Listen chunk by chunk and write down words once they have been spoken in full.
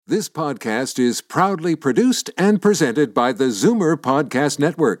This podcast is proudly produced and presented by the Zoomer Podcast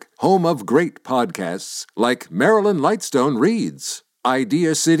Network, home of great podcasts like Marilyn Lightstone Reads,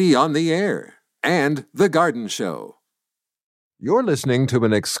 Idea City on the Air, and The Garden Show. You're listening to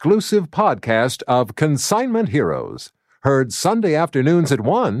an exclusive podcast of Consignment Heroes, heard Sunday afternoons at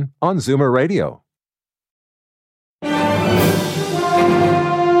 1 on Zoomer Radio.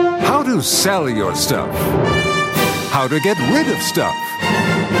 How to sell your stuff. How to get rid of stuff.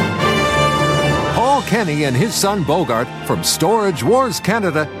 Paul Kenny and his son Bogart from Storage Wars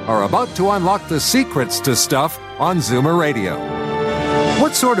Canada are about to unlock the secrets to stuff on Zoomer Radio.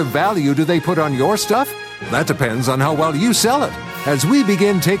 What sort of value do they put on your stuff? That depends on how well you sell it, as we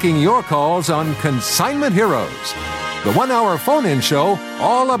begin taking your calls on Consignment Heroes, the 1-hour phone-in show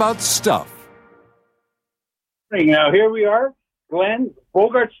all about stuff. Now, here we are. Glenn,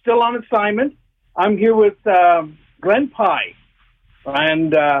 Bogart's still on assignment. I'm here with Glenn Pye.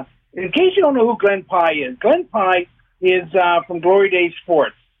 And in case you don't know who Glenn Pye is from Glory Days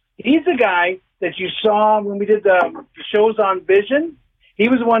Sports. He's the guy that you saw when we did the shows on Vision. He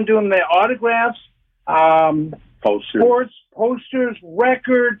was the one doing the autographs, sports, posters,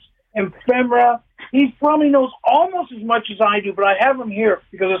 records, ephemera. He probably knows almost as much as I do, but I have him here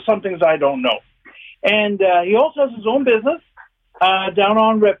because of some things I don't know. And he also has his own business down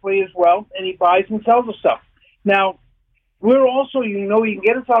on Ripley as well, and he buys and sells the stuff. Now, we're also, you can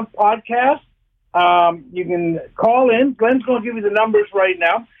get us on podcast. You can call in. Glenn's going to give you the numbers right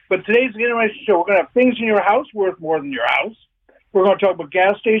now. But today's an interesting show. We're going to have things in your house worth more than your house. We're going to talk about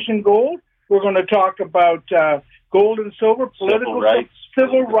gas station gold. We're going to talk about gold and silver, political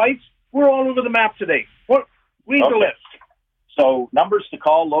civil rights. We're all over the map today. Read the list. So numbers to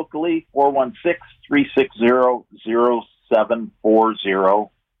call locally, 416-360-0740,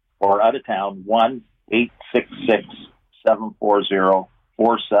 or out of town,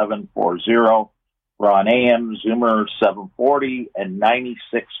 1-866-740-4740. We're on AM, Zoomer 740 and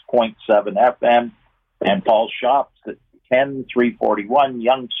 96.7 FM. And Paul's shops at 10341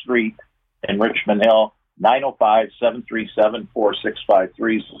 Yonge Street in Richmond Hill,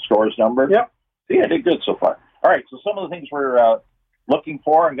 905-737-4653 is the store's number. Yep. See, I did good so far. All right, so some of the things we're looking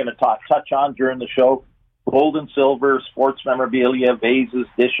for, I'm going to touch on during the show: gold and silver, sports memorabilia, vases,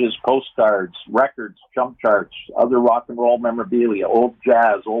 dishes, postcards, records, jump charts, other rock and roll memorabilia, old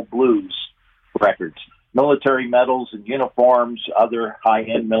jazz, old blues records, military medals and uniforms, other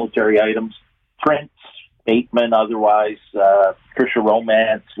high-end military items, prints, Bateman, otherwise, Trisha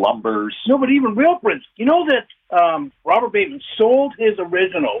Romance, lumbers. No, but even real prints. You know that Robert Bateman sold his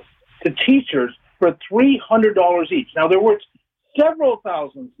originals to teachers for $300 each. Now, they're worth several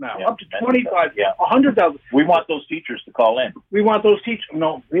thousands now, up to 25, 100,000. We want those teachers to call in. We want those teachers.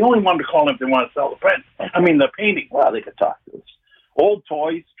 No, we only want them to call in if they want to sell the print. The painting. Well, they could talk to us. Old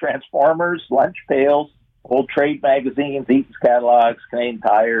toys, Transformers, lunch pails, old trade magazines, Eaton's catalogs, Canadian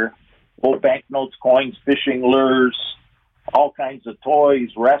Tire, old banknotes, coins, fishing lures, all kinds of toys,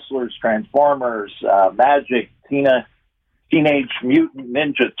 wrestlers, Transformers, Magic, Teenage Mutant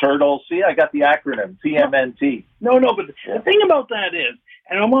Ninja Turtles. See, I got the acronym, TMNT. No, but the thing about that is,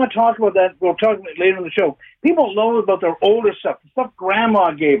 and I want to talk about that, we'll talk about it later in the show, people know about their older stuff, the stuff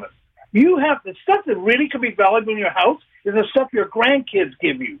Grandma gave us. You have the stuff that really could be valuable in your house is the stuff your grandkids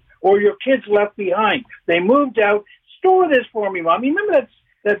give you or your kids left behind. They moved out. Store this for me, Mom. You remember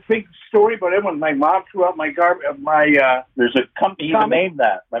that big story about everyone? My mom threw out my garbage. There's a company even named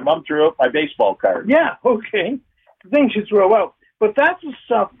that. My mom threw out my baseball card. Yeah, okay. The things you throw out. But that's the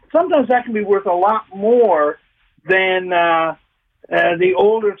stuff. Sometimes that can be worth a lot more than the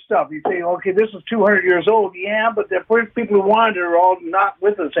older stuff. You say, okay, this is 200 years old. Yeah, but the people who wanted it are all not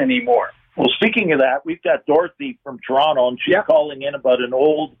with us anymore. Well, speaking of that, we've got Dorothy from Toronto, and she's calling in about an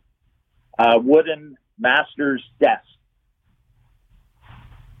old wooden master's desk.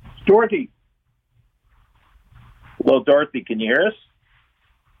 Dorothy. Hello, Dorothy. Can you hear us?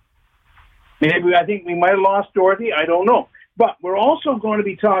 Maybe I think we might have lost Dorothy. I don't know. But we're also going to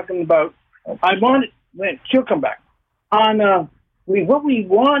be talking about. She'll come back. On what we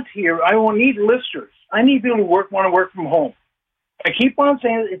want here, I will need listers. I need people who want to work from home. I keep on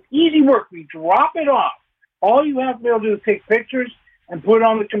saying it's easy work. We drop it off. All you have to be able to do is take pictures and put it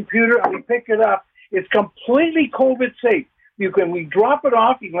on the computer, and we pick it up. It's completely COVID safe. We drop it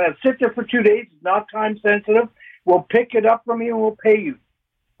off. You can let it sit there for 2 days. It's not time sensitive. We'll pick it up from you and we'll pay you.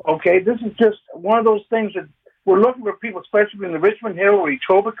 Okay, this is just one of those things that we're looking for people, especially in the Richmond Hill or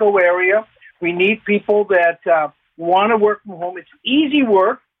Etobicoke area. We need people that want to work from home. It's easy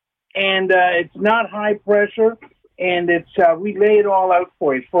work, and it's not high pressure, and it's we lay it all out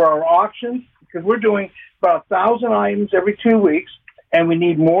for you. For our auctions, because we're doing about 1,000 items every 2 weeks, and we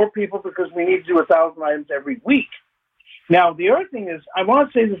need more people because we need to do 1,000 items every week. Now, the other thing is, I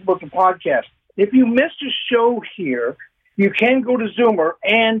want to say this about the podcast. If you missed a show here, you can go to Zoomer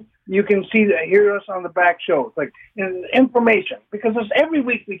and you can hear us on the back shows, like information, because every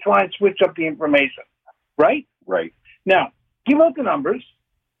week we try and switch up the information, right? Right. Now, give out the numbers.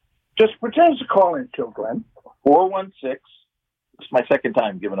 Just pretend it's a call-in show, Glenn. 416. It's my second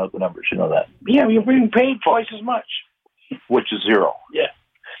time giving out the numbers. You know that. Yeah, you're being paid twice as much. Which is 0. Yeah.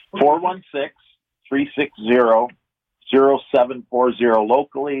 416-360-0740.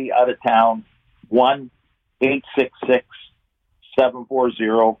 Locally, out of town,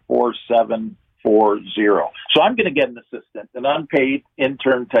 1-866-740-4740. So I'm going to get an assistant, an unpaid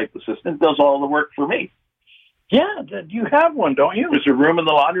intern type assistant, does all the work for me. Yeah, you have one, don't you? There's a room in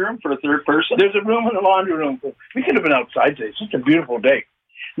the laundry room for a third person? There's a room in the laundry room. We could have been outside today. It's such a beautiful day.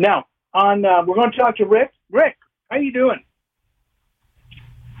 Now, we're going to talk to Rick. Rick, how you doing?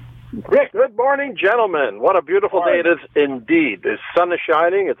 Rick, good morning, gentlemen. What a beautiful day it is indeed. The sun is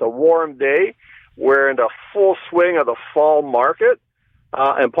shining. It's a warm day. We're in the full swing of the fall market.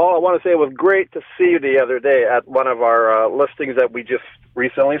 And Paul, I want to say it was great to see you the other day at one of our listings that we just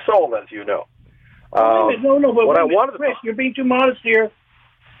recently sold, as you know. But Rick, you're being too modest here.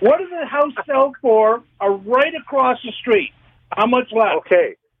 What does the house sell for right across the street? How much left?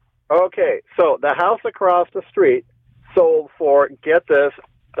 Okay. So the house across the street sold for, get this,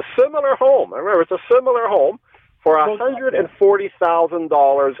 a similar home. Remember, it's a similar home for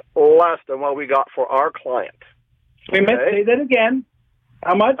 $140,000 less than what we got for our client. We may say that again.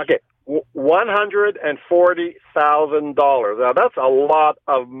 How much? Okay, $140,000. Now, that's a lot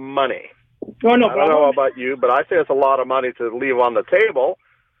of money. I don't know about you, but I think it's a lot of money to leave on the table.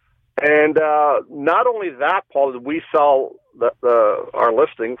 And not only that, Paul, did we sell our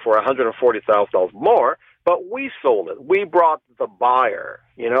listing for $140,000 more, but we sold it. We brought the buyer,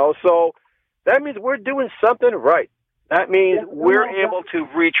 So that means we're doing something right. That means we're able to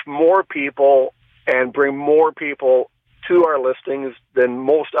reach more people and bring more people to our listings than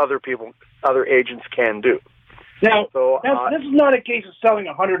most other agents can do. Now, this is not a case of selling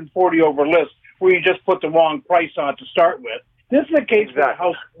 140 over list where you just put the wrong price on to start with. This is a case of a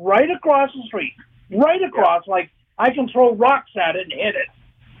house right across the street, like I can throw rocks at it and hit it.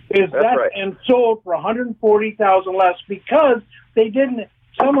 And sold for $140,000 less because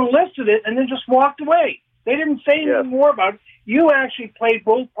someone listed it and then just walked away. They didn't say anything more about it. You actually played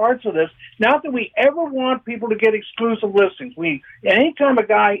both parts of this. Not that we ever want people to get exclusive listings. Anytime a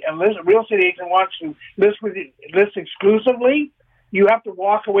real estate agent wants to list exclusively, you have to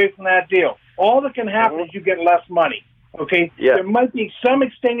walk away from that deal. All that can happen is you get less money. Okay? Yeah. There might be some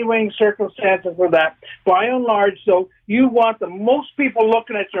extenuating circumstances for that. By and large, though, you want the most people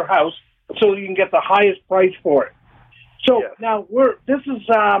looking at your house so you can get the highest price for it. So now you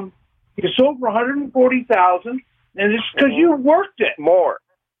sold for $140,000. And it's because you worked it. More.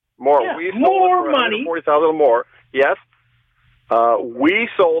 Yeah, we sold more it for money. $140,000 more. Yes. We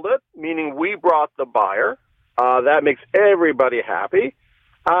sold it, meaning we brought the buyer. That makes everybody happy.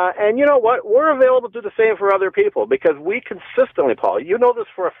 And you know what? We're available to do the same for other people because we consistently, Paul, you know this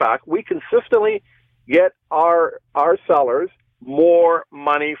for a fact, we consistently get our sellers more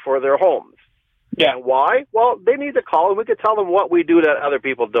money for their homes. Yeah. And why? Well, they need to call and we could tell them what we do that other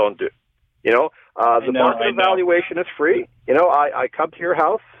people don't do. The market evaluation is free. I come to your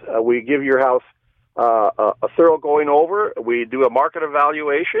house. We give your house a thorough going over. We do a market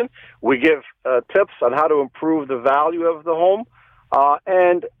evaluation. We give tips on how to improve the value of the home.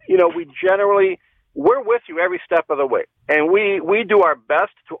 We're with you every step of the way. And we do our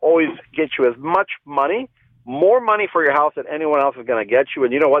best to always get you as much money, more money for your house than anyone else is going to get you.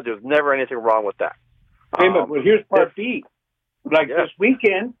 And you know what? There's never anything wrong with that. But here's part B. This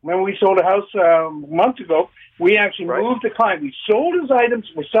weekend, when we sold a house a month ago, we actually moved the client. We sold his items.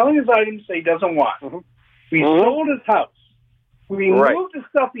 We're selling his items that he doesn't want. Mm-hmm. We sold his house. We moved the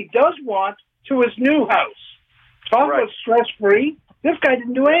stuff he does want to his new house. Talk about stress-free. This guy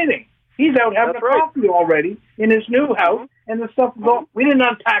didn't do anything. He's out having a coffee already in his new house, and the stuff we didn't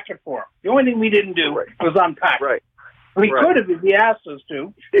unpack it for him. The only thing we didn't do was unpack it. We could have if he asked us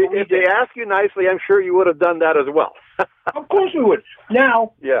to. If they asked you nicely, I'm sure you would have done that as well. Of course we would.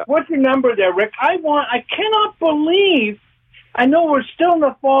 Now, what's your number there, Rick? I cannot believe, I know we're still in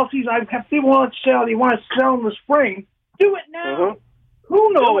the fall season. I have people want to sell. You want to sell in the spring. Do it now. Mm-hmm.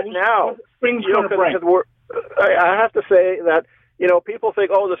 Who knows do it now. what the spring's going to bring? I have to say that, people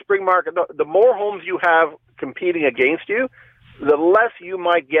think, the spring market. No, the more homes you have competing against you, the less you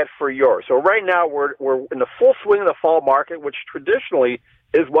might get for yours. So right now we're in the full swing of the fall market, which traditionally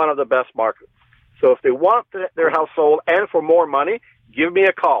is one of the best markets. So if they want their house sold and for more money, give me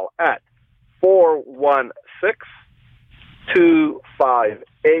a call at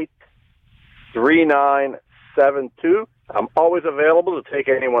 416-258-3972. I'm always available to take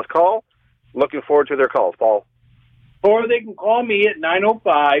anyone's call. Looking forward to their calls, Paul. Or they can call me at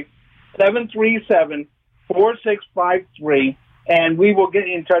 905-737-4653, and we will get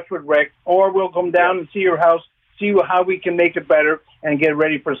in touch with Rick, or we'll come down and see your house, see how we can make it better and get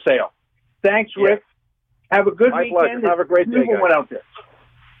ready for sale. Thanks, Rick. Have a good weekend. Pleasure. Have a great day, guys. One out there.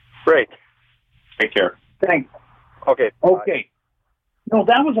 Great. Take care. Thanks. Okay. Okay. No,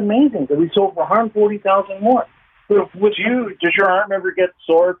 that was amazing that we sold for $140,000 more. Does your arm ever get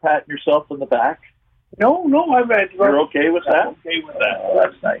sore patting yourself in the back? No, You're okay with that? Okay with that. Oh,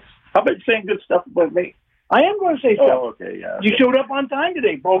 that's nice. How about you saying good stuff about me? I am going to say stuff. Oh, okay, yeah. Okay. You showed up on time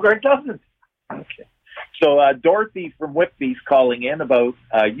today. Bogart doesn't. Okay. So Dorothy from Whitby's calling in about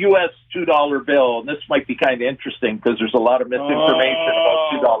U.S. $2 bill, and this might be kind of interesting because there's a lot of misinformation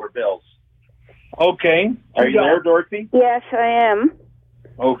about $2 bills. Okay. Are you there, Dorothy? Yes, I am.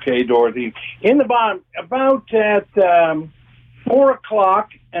 Okay, Dorothy. In the bottom, about at 4 o'clock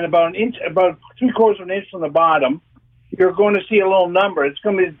and about 3/4 of an inch from the bottom, you're going to see a little number. It's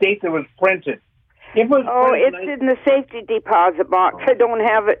going to be the date that was printed. It's in the safety deposit box. I don't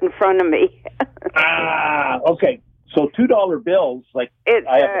have it in front of me. Okay. So $2 bills, like it's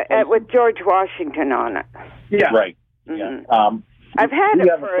with George Washington on it. Yeah. Right. Mm-hmm. Yeah. I've had it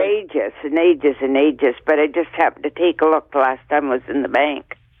for ages and ages and ages, but I just happened to take a look the last time I was in the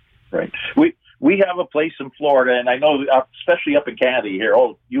bank. Right. We have a place in Florida, and I know, especially up in Canada here,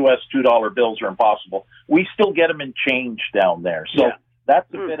 U.S. $2 bills are impossible. We still get them in change down there. So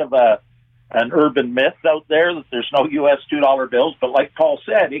that's a bit of an urban myth out there that there's no U.S. $2 bills. But like Paul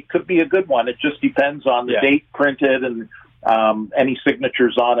said, it could be a good one. It just depends on the date printed and any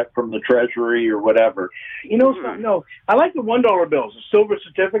signatures on it from the Treasury or whatever. You know something? No, I like the $1 bills, the silver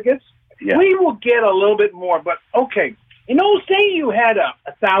certificates. Yeah. We will get a little bit more, but okay. You know, say you had a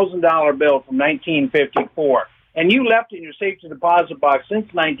 $1,000 bill from 1954, and you left it in your safety deposit box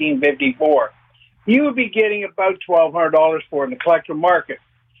since 1954. You would be getting about $1,200 for it in the collector market.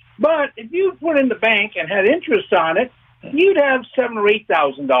 But if you put in the bank and had interest on it, you'd have $7,000 or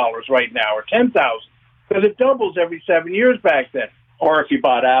 $8,000 right now, or $10,000, because it doubles every 7 years back then. Or if you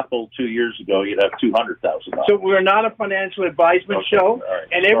bought Apple 2 years ago, you'd have $200,000. So we're not a financial advisement show, right.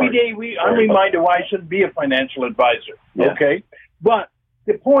 and every day I'm reminded why I shouldn't be a financial advisor. Yeah. Okay, but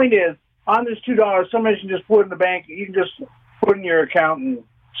the point is, on this $2, somebody can just put it in the bank. You can just put it in your account. And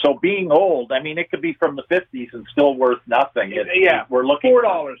so being old, I mean, it could be from the 50s and still worth nothing. We're looking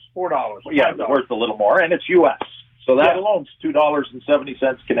 $4. Yeah, it's worth a little more, and it's U.S. So that alone's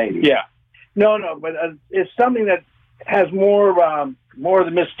 $2.70 Canadian. Yeah, no, but it's something that has more of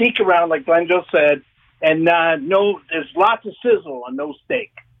the mystique around, like Glenn just said, and there's lots of sizzle and no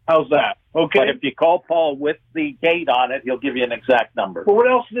steak. How's that? Okay. But if you call Paul with the date on it, he'll give you an exact number. But what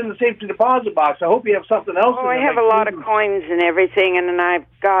else is in the safety deposit box? I hope you have something else. Oh, I have a lot of coins and everything, and I've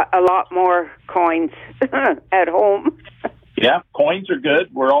got a lot more coins at home. Yeah, coins are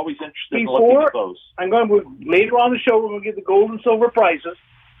good. We're always interested in looking at those. Later on the show, we're going to get the gold and silver prices.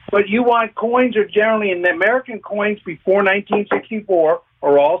 But you want coins are generally in the American coins before 1964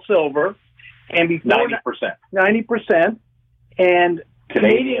 are all silver, and before 90%, and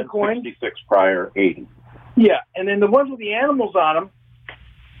Canadian coins 66 prior 80. Yeah, and then the ones with the animals on them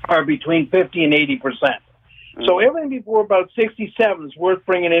are between 50 and 80%. So everything before about 67 is worth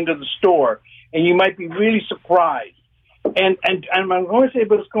bringing into the store, and you might be really surprised. And I'm going to say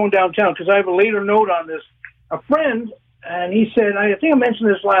about it's going downtown because I have a later note on this. A friend. And he said, I think I mentioned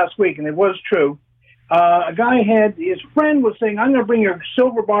this last week, and it was true. A guy his friend was saying, I'm going to bring your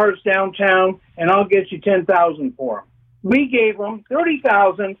silver bars downtown, and I'll get you $10,000 for them. We gave him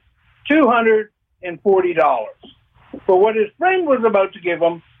 $30,240 for what his friend was about to give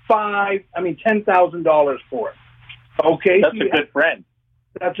him $10,000 for it. Okay, that's a good friend.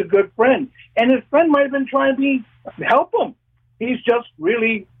 That's a good friend, and his friend might have been trying to help him. He's just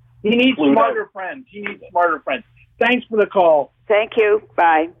he needs smarter friends. Thanks for the call. Thank you.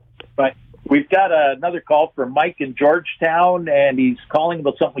 Bye. Bye. We've got another call from Mike in Georgetown, and he's calling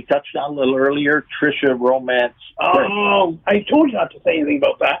about something we touched on a little earlier, Tricia Romance. Oh, I told you not to say anything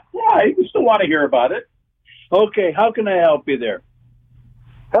about that. Yeah, you still want to hear about it. Okay, how can I help you there?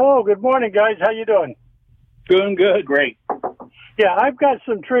 Hello, good morning, guys. How you doing? Doing good. Great. Yeah, I've got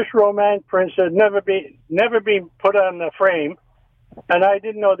some Trish Romance prints that never been put on the frame, and I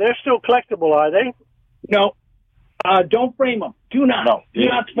didn't know they're still collectible, are they? No. Don't frame them. Do not. No. Do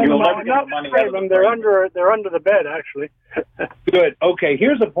not frame them. They're under the bed, actually. Good. Okay.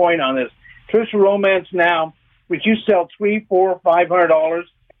 Here's a point on this. Trish Romance now. which you sell $300, $400, $500.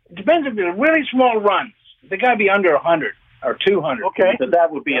 It depends if they're really small runs. They got to be under 100 or 200. Okay, so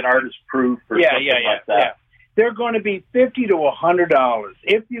that would be an artist proof or something like that. Yeah. They're going to be $50 to $100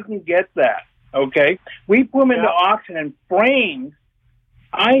 if you can get that. Okay, we put them into auction and framed.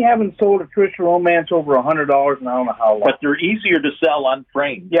 I haven't sold a Trish Romance over $100 and I don't know how long. But they're easier to sell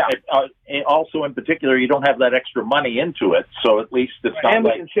unframed. Yeah. Also, in particular, you don't have that extra money into it, so at least it's not and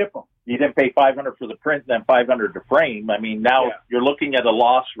like we can ship them. You didn't pay $500 for the print, then $500 to frame. I mean, now you're looking at a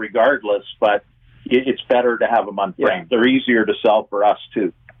loss regardless, but it's better to have them unframed. They're easier to sell for us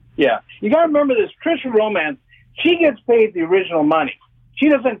too. Yeah, you got to remember this. Trish Romance, she gets paid the original money. She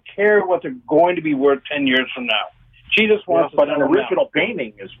doesn't care what they're going to be worth 10 years from now. She just wants. But an original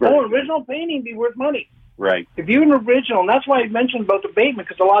painting is very good. Original painting be worth money. Right. If you're an original, and that's why I mentioned about the Bateman,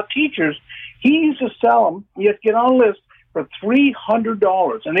 because a lot of teachers, he used to sell them. You have to get on a list for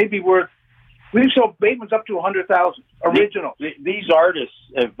 $300, and they'd be worth. We've sold Batemans up to $100,000 original. These artists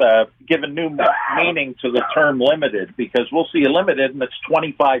have given new meaning to the term limited, because we'll see a limited and it's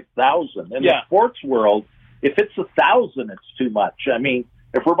 25,000. In the sports world, if it's 1,000, it's too much. I mean,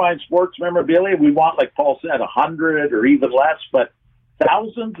 if we're buying sports memorabilia, we want, like Paul said, 100 or even less, but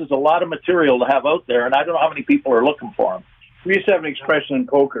thousands is a lot of material to have out there, and I don't know how many people are looking for them. We used to have an expression in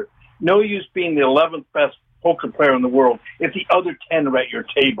poker: no use being the 11th best poker player in the world if the other 10 are at your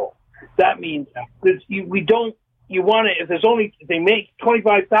table. That means that you want to, if they make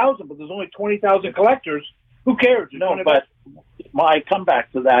 25,000, but there's only 20,000 collectors, who cares? No, but my comeback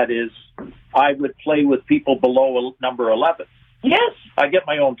to that is I would play with people below number 11. Yes. I get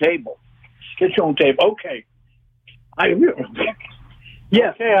my own table. Get your own table. Okay.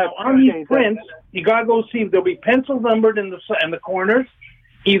 Yes. Okay, on these prints, you got to go see. They'll be pencil numbered in the corners.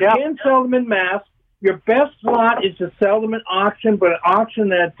 You can sell them in mass. Your best lot is to sell them at auction, but an auction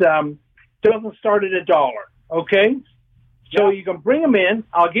that doesn't start at $1. Okay? So you can bring them in.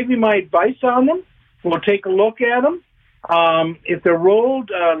 I'll give you my advice on them. We'll take a look at them. If they're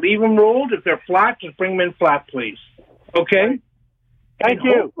rolled, leave them rolled. If they're flat, just bring them in flat, please. Okay? Thank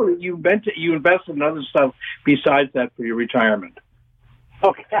you. Hopefully you invest in other stuff besides that for your retirement.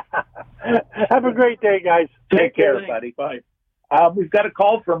 Okay. Have a great day, guys. Take care, buddy. Bye. We've got a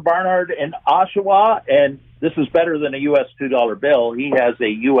call from Barnard in Oshawa, and this is better than a U.S. $2 bill. He has a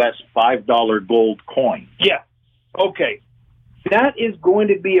U.S. $5 gold coin. Yeah. Okay. That is going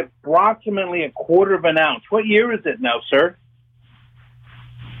to be approximately 1/4 of an ounce. What year is it now, sir?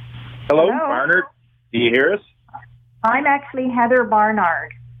 Hello? Barnard? Do you hear us? I'm actually Heather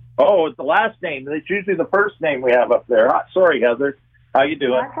Barnard. Oh, it's the last name. It's usually the first name we have up there. Sorry, Heather. How you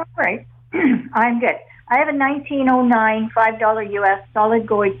doing? That's all right. I'm good. I have a 1909 $5 U.S. solid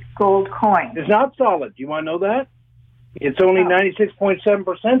gold coin. It's not solid. Do you want to know that? It's only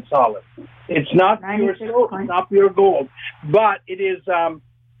 96.7% solid. It's not pure silver. It's not pure gold. But it is, I'll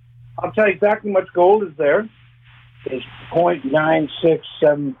tell you exactly how much gold is there. It's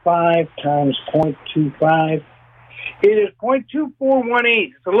 0.9675 times 0.25. It is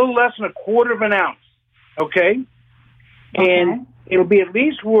 0.2418. It's a little less than 1/4 of an ounce. Okay? And it'll be at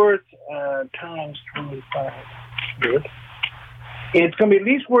least worth, times 25. It's going to be at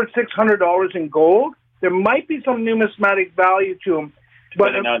least worth $600 in gold. There might be some numismatic value to them.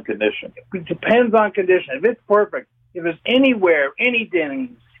 Depending on condition. It depends on condition. If it's perfect, if there's anywhere, any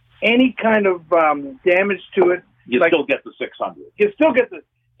dings, any kind of damage to it, you still get the $600. You still get the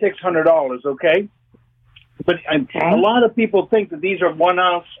 $600, okay? But a lot of people think that these are 1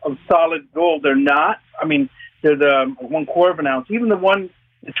 ounce of solid gold. They're not. I mean, they're the 1/4 of an ounce. Even the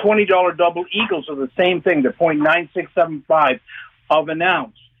 $20 double eagles are the same thing. They're 0.9675 of an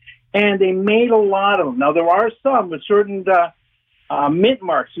ounce. And they made a lot of them. Now, there are some with certain mint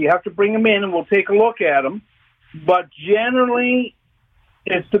marks. So you have to bring them in, and we'll take a look at them. But generally,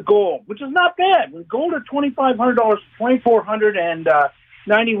 it's the gold, which is not bad. When gold at $2,500,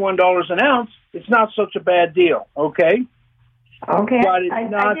 $2,491 an ounce, it's not such a bad deal, okay? Okay. But it's I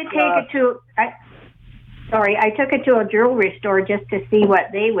did take it to... I took it to a jewelry store just to see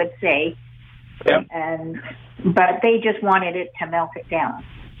what they would say. Yep. But they just wanted it to melt it down.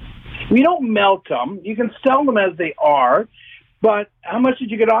 We don't melt them. You can sell them as they are. But how much did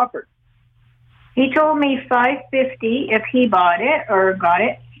you get offered? He told me $550 if he bought it or got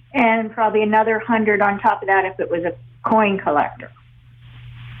it, and probably another $100 on top of that if it was a coin collector.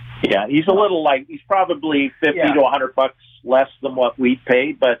 Yeah, he's a little light. He's probably $50 to $100 less than what we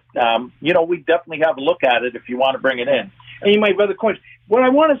paid, but we definitely have a look at it if you want to bring it in. And you might have other coins. What I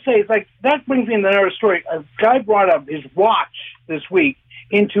want to say is, that brings me into another story. A guy brought up his watch this week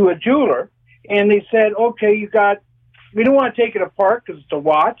into a jeweler, and they said, okay, we don't want to take it apart because it's a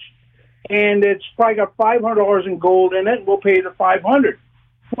watch. and it's probably got $500 in gold in it. We'll pay the $500.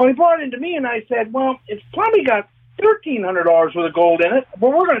 Well, he brought it into me, and I said, well, it's probably got $1,300 worth of gold in it,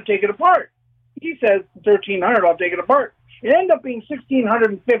 but we're going to take it apart. He says, $1,300, I'll take it apart. It ended up being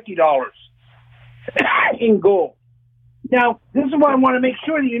 $1,650 in gold. Now, this is why I want to make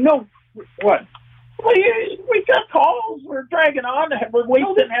sure that you know what. Well, we got calls. We're dragging on. We're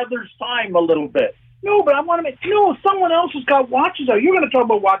wasting Heather's time a little bit. No, but I want to make someone else has got watches out. You're going to talk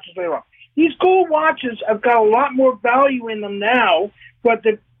about watches later on. These gold watches have got a lot more value in them now, but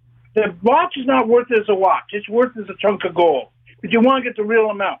the watch is not worth it as a watch. It's worth it as a chunk of gold. But you want to get the real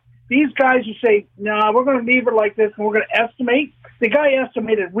amount. These guys who say, no, we're going to leave it like this and we're going to estimate. The guy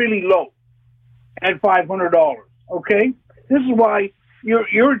estimated really low at $500. Okay? This is why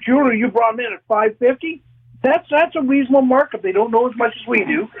your jewelry you brought in at $550. That's a reasonable markup. They don't know as much as we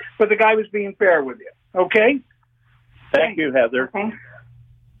do, but the guy was being fair with you. Okay? Thank you, Heather.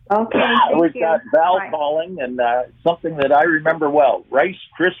 Okay. We've got Val calling, and something that I remember well. Rice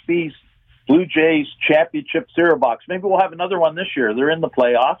Krispies Blue Jays Championship Cereal Box. Maybe we'll have another one this year. They're in the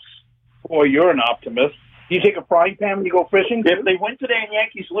playoffs. Boy, you're an optimist. Do you take a frying pan when you go fishing? If they win today and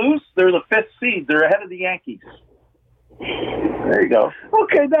Yankees lose, they're the 5th seed. They're ahead of the Yankees. There you go.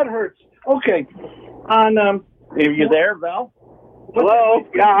 Okay, that hurts. Okay. Are you there, Val? Hello?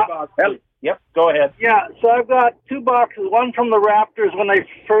 Yeah. Yep, go ahead. Yeah, so I've got 2 boxes. One from the Raptors when they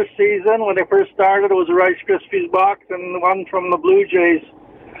first started, it was a Rice Krispies box, and one from the Blue Jays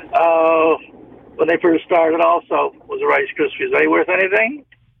when they first started also was a Rice Krispies. Are they worth anything?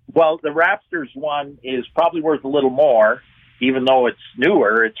 Well, the Raptors one is probably worth a little more, even though it's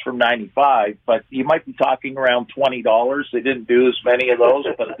newer. It's from 95, but you might be talking around $20. They didn't do as many of those,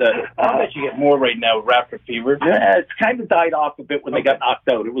 but I'll bet you get more right now, Raptor Fever. Yeah, it's kind of died off a bit when they got knocked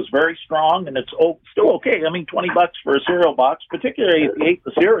out. It was very strong, and it's still okay. I mean, $20 for a cereal box, particularly if you ate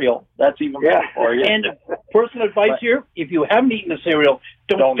the cereal. That's even better for you. And personal advice here, if you haven't eaten the cereal,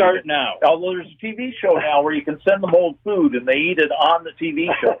 don't start now. Although there's a TV show now where you can send them old food, and they eat it on the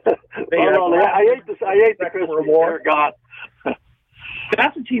TV show. I ate the Krispies. They're gone.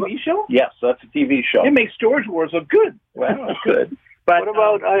 That's a TV show? Yes, that's a TV show. It makes Storage Wars look good. Well, that's good. But what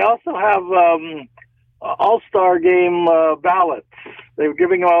about, I also have All-Star Game ballots. They were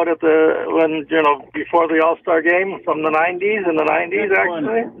giving them out before the All-Star Game from the 90s,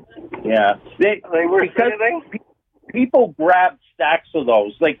 actually. Yeah. They were anything? People grabbed stacks of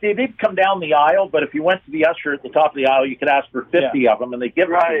those. Like, they did come down the aisle, but if you went to the usher at the top of the aisle, you could ask for 50 of them, and they give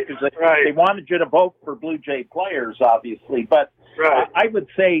them to you because they wanted you to vote for Blue Jay players, obviously. But I would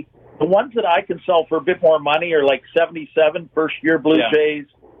say the ones that I can sell for a bit more money are like 77 first-year Blue Jays,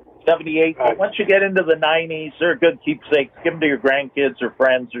 78. But once you get into the 90s, they're good keepsakes. Give them to your grandkids or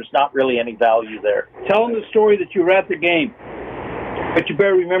friends. There's not really any value there. Tell them the story that you were at the game. But you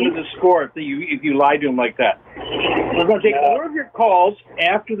better remember the score if you lie to them like that. We're going to take all of your calls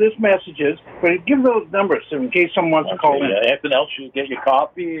after this messages, but give those numbers in case someone wants to call in. Anything else? You get your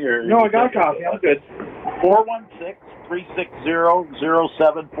coffee? Or no, I got coffee. I'm good.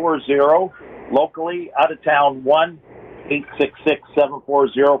 416-360-0740. Locally, out of town,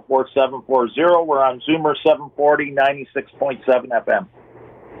 1-866-740-4740. We're on Zoomer 740, 96.7 FM.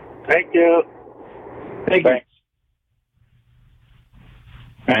 Thank you. Thanks.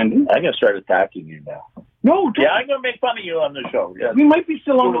 And I'm going to start attacking you now. No, don't. Yeah, I'm going to make fun of you on the show. Yes. We might be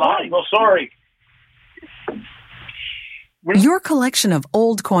still on the line. Well, sorry. Your collection of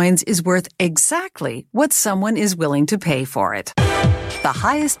old coins is worth exactly what someone is willing to pay for it. The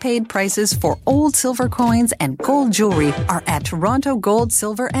highest paid prices for old silver coins and gold jewelry are at Toronto Gold,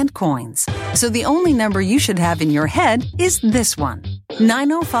 Silver and Coins. So the only number you should have in your head is this one,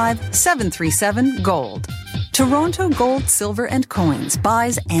 905-737-GOLD. Toronto Gold, Silver and Coins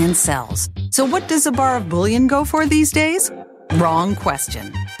buys and sells. So what does a bar of bullion go for these days? Wrong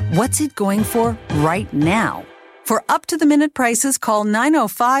question. What's it going for right now? For up-to-the-minute prices, call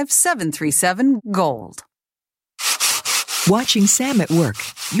 905-737-GOLD. Watching Sam at work,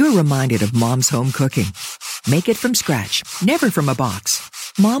 you're reminded of Mom's home cooking. Make it from scratch, never from a box.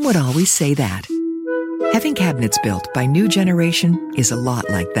 Mom would always say that. Having cabinets built by New Generation is a lot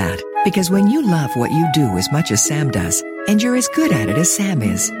like that. Because when you love what you do as much as Sam does, and you're as good at it as Sam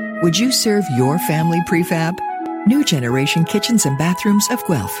is, would you serve your family prefab? New Generation Kitchens and Bathrooms of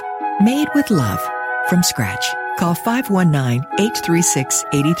Guelph. Made with love. From scratch. Call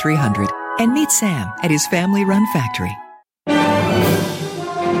 519-836-8300 and meet Sam at his family-run factory.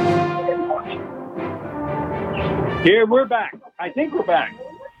 Here, we're back. I think we're back.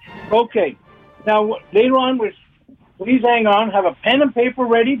 Okay. Now, later on, please hang on. Have a pen and paper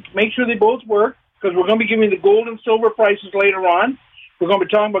ready. Make sure they both work, because we're going to be giving the gold and silver prices later on. We're going to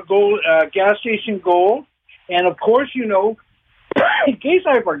be talking about gold, gas station gold. And, of course, you know, in case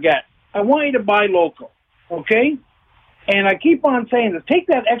I forget, I want you to buy local, okay? And I keep on saying this. Take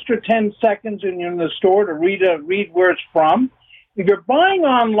that extra 10 seconds in the store to read where it's from. If you're buying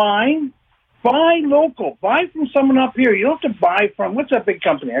online, buy local. Buy from someone up here. You don't have to buy from, what's that big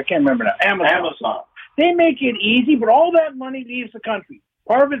company? I can't remember now. Amazon. They make it easy, but all that money leaves the country.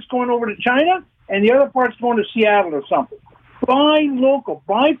 Part of it's going over to China, and the other part's going to Seattle or something. Buy local.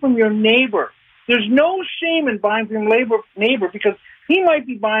 Buy from your neighbor. There's no shame in buying from your neighbor because he might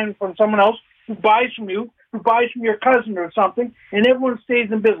be buying from someone else who buys from you, who buys from your cousin or something, and everyone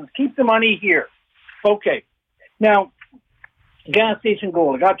stays in business. Keep the money here. Okay. Now, gas station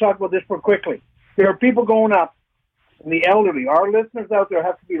gold. I got to talk about this quickly. There are people going up, and the elderly. Our listeners out there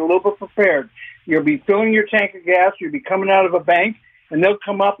have to be a little bit prepared. You'll be filling your tank of gas. You'll be coming out of a bank, and they'll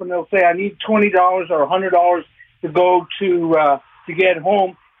come up and they'll say, I need $20 or $100 to go to get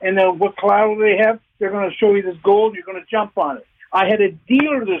home. And then what collateral they have, they're going to show you this gold. You're going to jump on it. I had a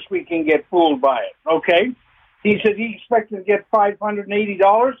dealer this weekend get fooled by it, okay? He said he expected to get $580,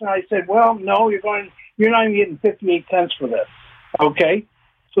 and I said, well, no, you're not even getting 58 cents for this, okay?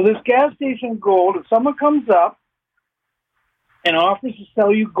 So this gas station gold, if someone comes up and offers to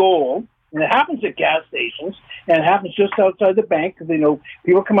sell you gold, and it happens at gas stations, and it happens just outside the bank because they know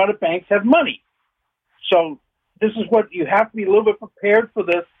people come out of banks have money. So this is what you have to be a little bit prepared for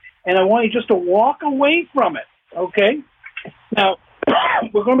this, and I want you just to walk away from it, okay? Now,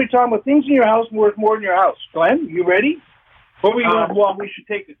 we're going to be talking about things in your house worth more than your house. Glenn, you ready? Well, we should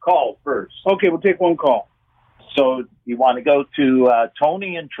take a call first. Okay, we'll take one call. So you want to go to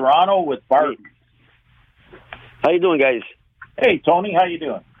Tony in Toronto with Barbie. How you doing, guys? Hey, Tony, how you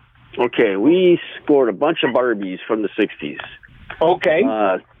doing? Okay, we scored a bunch of Barbies from the 60s. Okay.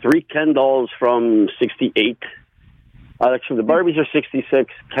 3 Ken dolls from 68. Actually, the Barbies are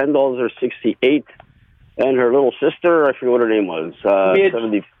 66, Ken dolls are 68, and her little sister, I forget what her name was.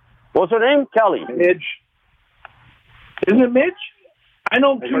 70. What's her name? Kelly. Midge. Isn't it Midge? I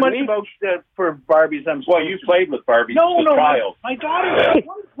know too much about for Barbies. Well, you played with Barbies. No. My daughter,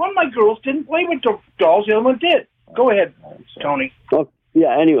 one of my girls didn't play with dolls. The other one did. Go ahead, Tony. Oh,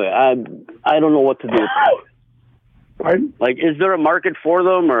 yeah. Anyway, I don't know what to do with them. Pardon? Like, is there a market for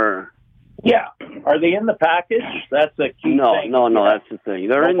them, or? Yeah. Are they in the package? That's a key thing. No. That's the thing.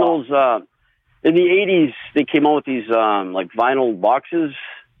 They're in those. In the 80s, they came out with these like vinyl boxes.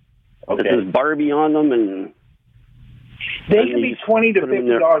 Okay. That says Barbie on them, and they can be $20 to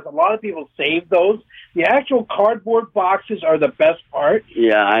 $50. A lot of people save those. The actual cardboard boxes are the best part.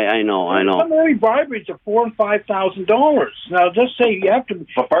 Yeah, I know. Some early Barbies are $4,000 and $5,000. Now, just say you have to.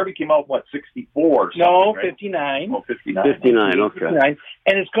 But Barbie came out what, 64? No, right? 59. Oh, 59. 59. Okay. 59.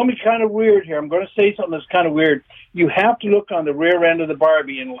 And it's going to be kind of weird here. I'm going to say something that's kind of weird. You have to look on the rear end of the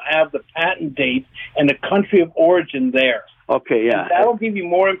Barbie, and it'll have the patent date and the country of origin there. Okay, yeah. And that'll give you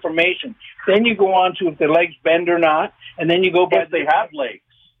more information. Then you go on to if the legs bend or not, and then you go by if they have legs.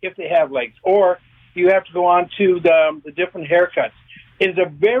 If they have legs. Or you have to go on to the different haircuts. It's a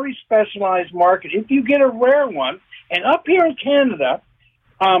very specialized market. If you get a rare one, and up here in Canada,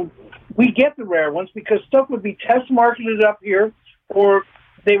 we get the rare ones because stuff would be test marketed up here, or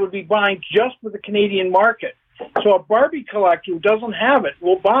they would be buying just for the Canadian market. So a Barbie collector who doesn't have it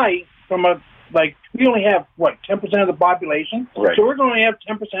will buy from we only have, 10% of the population? Right. So we're going to have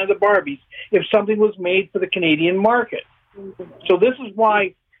 10% of the Barbies if something was made for the Canadian market. So this is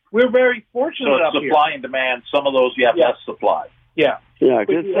why we're very fortunate up here. So supply and demand, some of those you have less supply. Yeah. Yeah,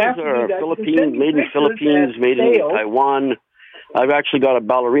 because these are Philippines, made in Philippines, made in Taiwan. I've actually got a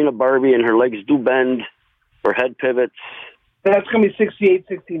ballerina Barbie, and her legs do bend, her head pivots. That's going to be 68,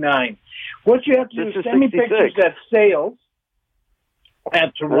 69. What you have to do is send me pictures at sales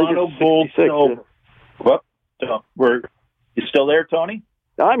at Toronto Gold Silver. Whoop. You still there, Tony?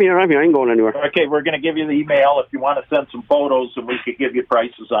 I'm here. I ain't going anywhere. Okay, we're going to give you the email if you want to send some photos, and we could give you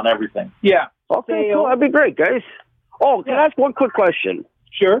prices on everything. Yeah. Okay, cool. That'd be great, guys. Oh, can I ask one quick question?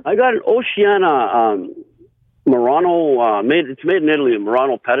 Sure. I got an Oceana Murano, it's made in Italy, a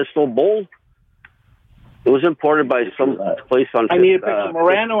Murano pedestal bowl. It was imported by some place on... I need a picture.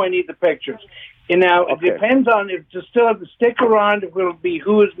 Murano, I need the pictures. And now, it depends on if to still have the sticker on, it will be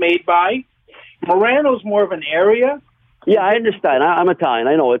who is made by. Murano's more of an area. Yeah, I understand. I'm Italian.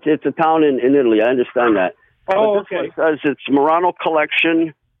 I know. It's a town in Italy. I understand that. Oh, okay. It says it's Murano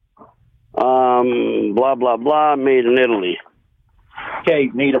collection, blah, blah, blah, made in Italy.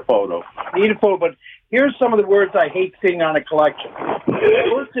 Okay, need a photo. But here's some of the words I hate seeing on a collection.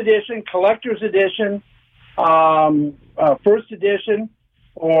 First edition, collector's edition, first edition,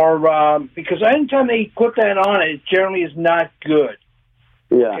 or because anytime they put that on it generally is not good.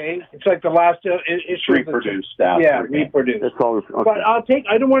 Yeah. Okay, it's like the last issue. Reproduced. Reproduced. That's all. Okay. But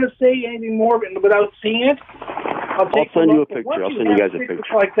I don't want to say anything more without seeing it. I'll send you a picture. I'll send you guys a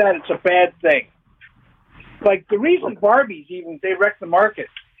picture. Like that, it's a bad thing. Like the recent Barbies, even they wrecked the market.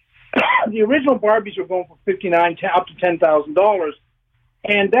 The original Barbies were going for $59,000 up to $10,000,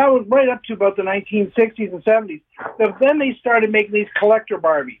 and that was right up to about the 1960s and 70s. So then they started making these collector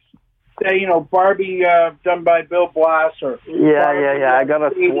Barbies. Barbie done by Bill Blass or I got a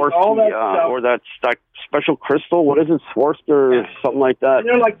Swarovski or that special crystal. What is it, Swarovski or something like that?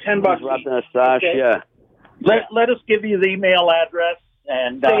 They're like $10. Wrapped in a sash. Okay. Yeah. Let us give you the email address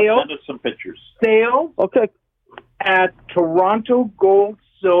and send us some pictures. Sales. Okay. At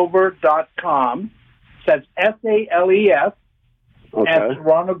TorontoGoldSilver.com. That's SALES. Okay. At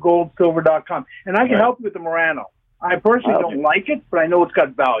TorontoGoldSilver.com, and I can help you with the Murano. I personally don't like it, but I know it's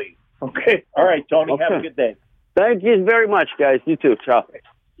got value. Okay. All right, Tony. Have a good day. Thank you very much, guys. You too. Ciao.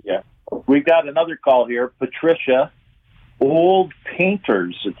 Yeah. We've got another call here. Patricia, Old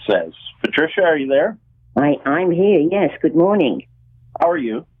Painters, it says. Patricia, are you there? I'm here, yes. Good morning. How are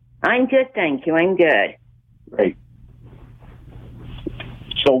you? I'm good, thank you. I'm good. Great.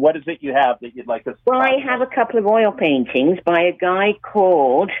 So what is it you have that you'd like us to I have a couple of oil paintings by a guy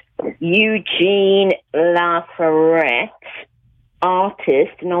called Eugene Laferrette,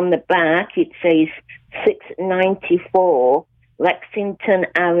 artist, and on the back it says 694 Lexington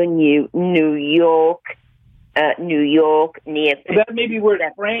Avenue, New York, near... That may be where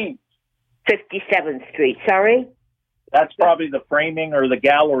it's framed. 57th Street, sorry? That's probably the framing or the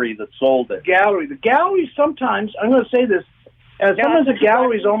gallery that sold it. The gallery sometimes, I'm going to say this, sometimes the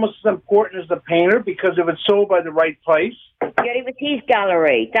gallery is almost as important as the painter because if it's sold by the right place. Yeah, it was his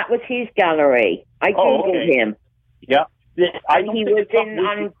gallery. That was his gallery. I Googled him. Yeah. He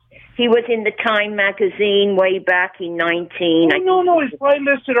was in the Time magazine way back in 19... No, he's probably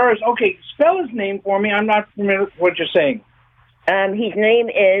listed ours. Okay, spell his name for me. I'm not familiar with what you're saying. His name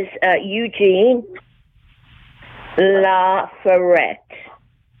is Eugene Laferrette.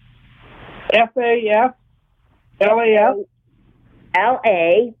 F-A-F-L-A-F?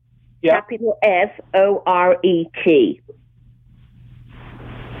 L-A, capital F-O-R-E-T.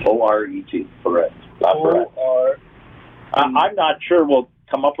 O-R-E-T, correct. O-R. I'm not sure we'll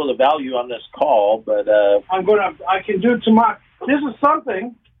come up with a value on this call, but... I can do it tomorrow. This is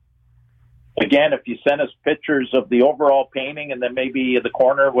something. Again, if you send us pictures of the overall painting and then maybe the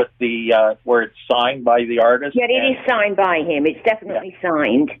corner with the where it's signed by the artist. Yeah, it is signed by him. It's definitely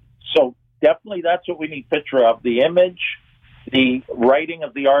signed. So definitely that's what we need picture of. The image, the writing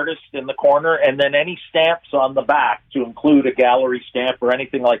of the artist in the corner, and then any stamps on the back to include a gallery stamp or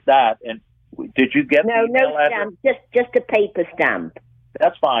anything like that. And did you get no stamp, just a paper stamp.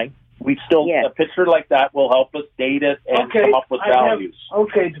 That's fine. We still a picture like that will help us date it and come up with values.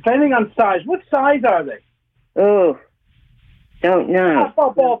 Depending on size. What size are they? Oh, don't know.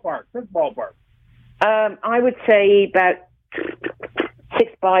 Ballpark. That's ballpark. I would say about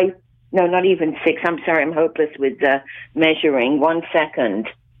 6 by. No, not even 6. I'm sorry, I'm hopeless with measuring. 1 second.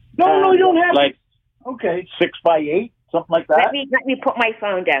 No, you don't have like. Okay. 6 by 8, something like that. Let me put my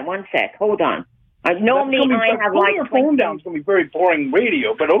phone down. 1 sec. Hold on. Normally I have like... Your phone down is going to be very boring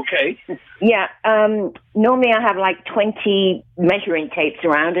radio, but okay. Yeah, normally I have like 20 measuring tapes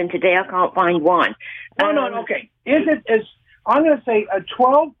around, and today I can't find one. No, okay. I'm going to say a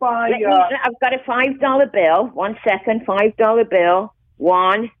 12 by... I've got a $5 bill. 1 second, $5 bill.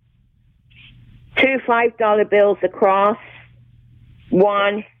 1, 2 $5 bills across.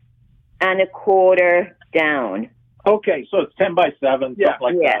 1 1/4 down. Okay, so it's 10 by 7, something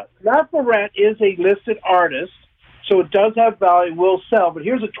like that. Laferrette is a listed artist, so it does have value, will sell. But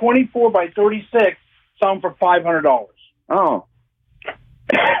here's a 24 by 36, selling for $500. Oh.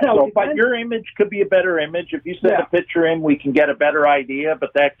 But your image could be a better image. If you send a picture in, we can get a better idea,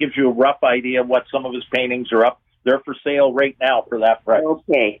 but that gives you a rough idea of what some of his paintings are up. They're for sale right now for that price.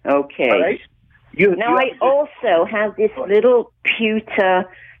 Okay. All right? I also have this little pewter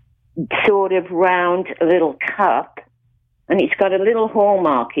sort of round little cup, and it's got a little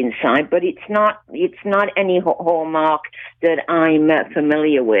hallmark inside, but it's not any hallmark that I'm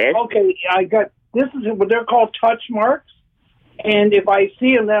familiar with. Okay, this is what they're called touch marks, and if I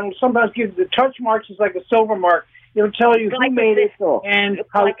see them, then sometimes give the touch marks is like a silver mark. It'll tell you who made it and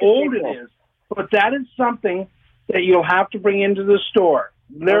how old it is. But that is something that you'll have to bring into the store.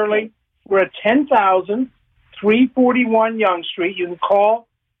 Literally, we're at 10,341 Yonge Street. You can call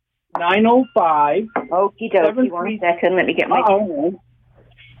 905. Okie dokie. 1 second. Let me get my phone.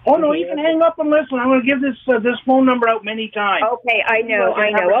 Oh no, you can hang up and listen. I'm going to give this phone number out many times. Okay, I know.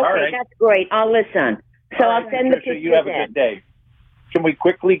 Okay, that's great. I'll listen. So I'll send the pictures. You have a good day. Can we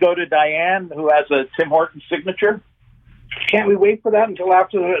quickly go to Diane, who has a Tim Hortons signature? Can't we wait for that until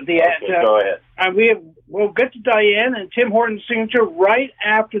after the Okay, go ahead. We'll get to Diane and Tim Hortons' signature right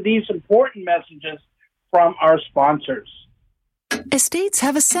after these important messages from our sponsors. Estates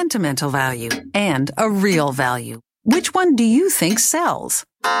have a sentimental value and a real value. Which one do you think sells?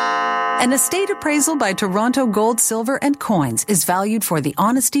 An estate appraisal by Toronto Gold, Silver, and Coins is valued for the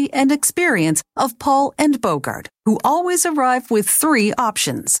honesty and experience of Paul and Bogart, who always arrive with 3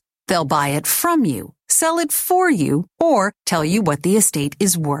 options. They'll buy it from you, sell it for you, or tell you what the estate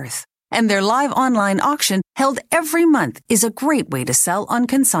is worth. And their live online auction held every month is a great way to sell on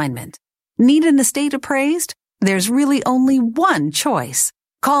consignment. Need an estate appraised? There's really only one choice.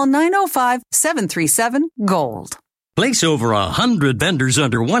 Call 905-737-GOLD. Place over 100 vendors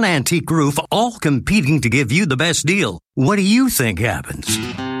under one antique roof, all competing to give you the best deal. What do you think happens?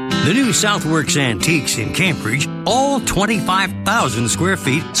 The new Southworks Antiques in Cambridge, all 25,000 square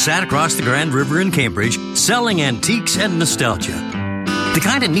feet, sat across the Grand River in Cambridge, selling antiques and nostalgia. The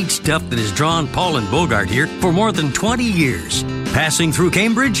kind of neat stuff that has drawn Paul and Bogart here for more than 20 years. Passing through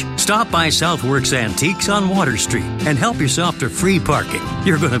Cambridge? Stop by Southworks Antiques on Water Street and help yourself to free parking.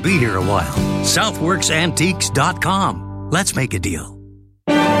 You're going to be here a while. SouthworksAntiques.com. Let's make a deal.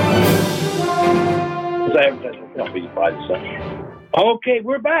 Okay,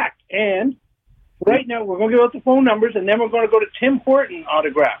 we're back. And right now we're going to give out the phone numbers, and then we're going to go to Tim Horton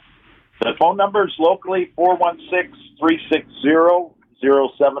autograph. The phone number is locally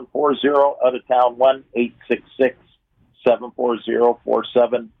 416-360-0740, out of town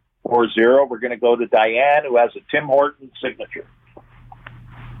 1-866-740-4740. We're going to go to Diane, who has a Tim Horton signature.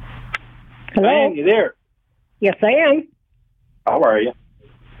 Hello. Diane, you there? Yes, I am. How are you?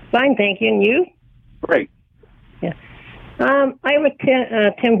 Fine, thank you. And you? Great. Yeah. I have a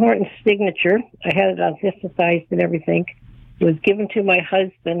Tim Hortons signature. I had it authenticated and everything. It was given to my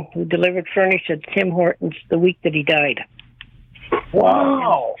husband, who delivered furnish at Tim Hortons the week that he died.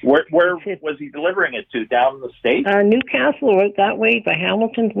 Wow. Where was he delivering it to? Down in the States? Newcastle, right that way, by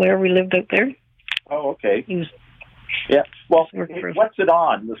Hamilton, where we lived out there. Oh, okay. Yeah. Well, what's it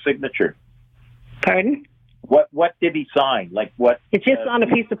on, the signature? Pardon? What did he sign? Like what? It's just on a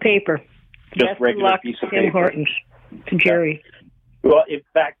piece of paper. Just Best regular luck, piece of Tim paper. Hortons, to Jerry. Well, in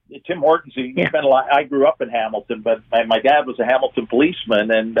fact, Tim Hortons, he spent a lot. I grew up in Hamilton, but my dad was a Hamilton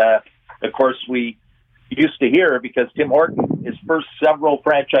policeman, and of course we used to hear, because Tim Horton, his first several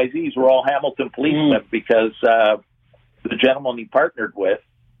franchisees were all Hamilton policemen, because the gentleman he partnered with,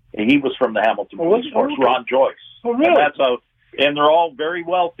 he was from the Hamilton Police Force, Ron Joyce. Oh, really? And that's how. And they're all very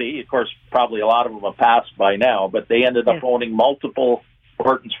wealthy. Of course, probably a lot of them have passed by now, but they ended up owning multiple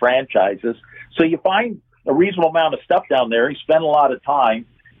Hortons franchises. So you find a reasonable amount of stuff down there. He spent a lot of time.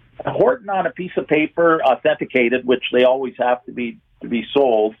 Horton on a piece of paper, authenticated, which they always have to be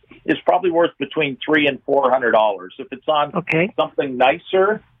sold, is probably worth between $300 and $400. If it's on something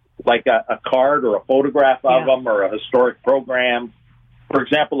nicer, like a card or a photograph of them, or a historic program. For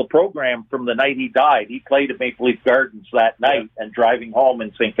example, the program from the night he died, he played at Maple Leaf Gardens that night, and driving home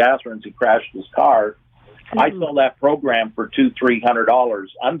in St. Catharines, he crashed his car. I sold that program for $200-300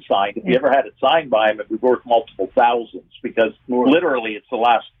 unsigned. If you ever had it signed by him, it would be worth multiple thousands, because literally it's the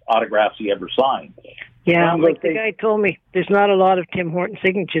last autographs he ever signed. Yeah, like the guy told me, there's not a lot of Tim Horton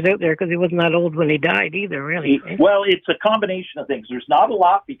signatures out there, because he wasn't that old when he died either, really. Well, it's a combination of things. There's not a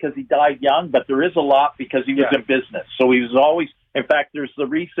lot because he died young, but there is a lot because he was in business. So he was always, in fact, there's the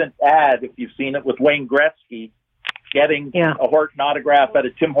recent ad, if you've seen it, with Wayne Gretzky getting a Horton autograph at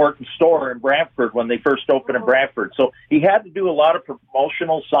a Tim Horton store in Brantford when they first opened in Brantford. So he had to do a lot of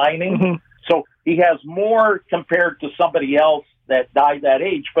promotional signing. So he has more compared to somebody else that died that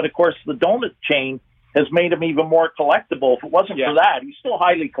age. But, of course, the donut chain has made him even more collectible. If it wasn't for that, he's still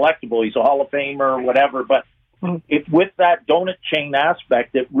highly collectible. He's a Hall of Famer or whatever. But with that donut chain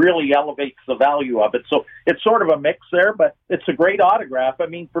aspect, it really elevates the value of it. So it's sort of a mix there, but it's a great autograph. I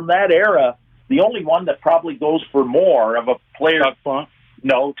mean, from that era, the only one that probably goes for more of a player...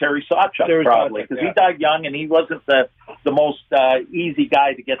 No, Terry Sawchuk, probably, because he died young, and he wasn't the most easy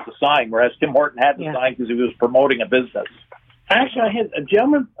guy to get to sign, whereas Tim Horton had to sign because he was promoting a business. Actually, I had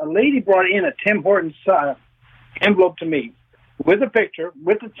a lady brought in a Tim Hortons envelope to me with a picture,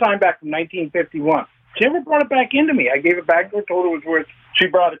 with the sign back from 1951. She never brought it back into me. I gave it back to her, told her it was worth... She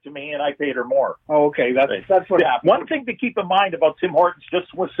brought it to me, and I paid her more. Oh, okay. That's what happened. One thing to keep in mind about Tim Hortons,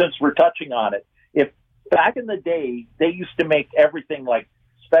 just since we're touching on it, if back in the day, they used to make everything like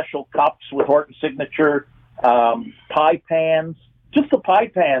special cups with Horton signature, pie pans, just the pie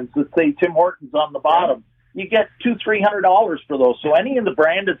pans that say Tim Hortons on the bottom. You get $200-300 for those. So any of the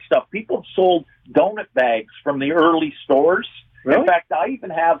branded stuff, people have sold donut bags from the early stores In fact, I even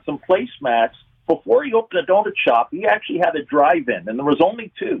have some placemats. Before he opened a donut shop, he actually had a drive-in, and there was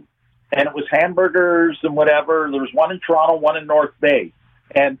only 2. And it was hamburgers and whatever. There was one in Toronto, one in North Bay.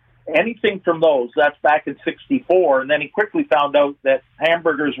 And anything from those, that's back in 64. And then he quickly found out that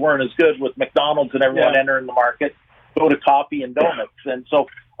hamburgers weren't as good with McDonald's and everyone entering the market. Go to coffee and donuts. And so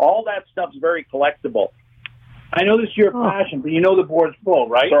all that stuff's very collectible. I know this is your passion, but you know the board's full,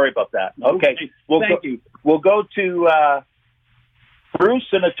 right? Sorry about that. Okay. Thank you. We'll go to Bruce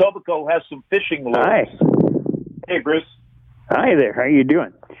in Etobicoke, has some fishing lures. Hi. Hey, Bruce. Hi there. How you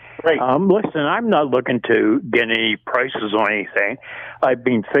doing? Great. Listen, I'm not looking to get any prices on anything. I've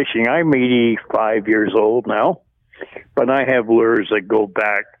been fishing. I'm 85 years old now, but I have lures that go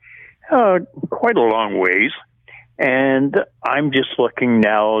back quite a long ways. And I'm just looking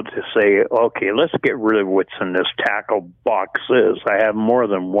now to say, okay, let's get rid of what's in this tackle boxes. I have more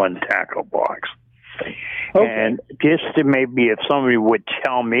than one tackle box. Okay. And just to maybe if somebody would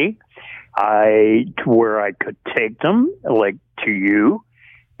tell me where I could take them, like to you,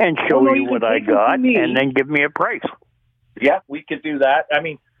 and show you what I got, and then give me a price. Yeah, we could do that. I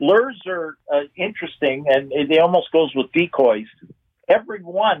mean, lures are interesting, and they almost goes with decoys. Every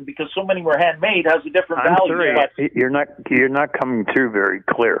one, because so many were handmade, has a different value. Sorry, you're not coming through very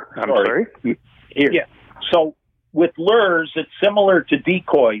clear. I'm sorry. Here. Yeah. So with lures, it's similar to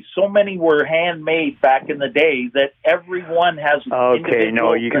decoys. So many were handmade back in the day that every one has. Okay,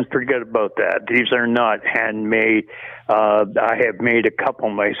 no, you can forget about that. These are not handmade. I have made a couple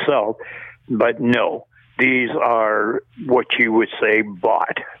myself, but no, these are what you would say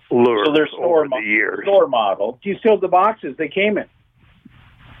bought lures. So they're over the years. Store model. Do you still have the boxes they came in?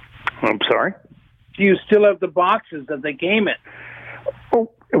 I'm sorry? Do you still have the boxes that they came in?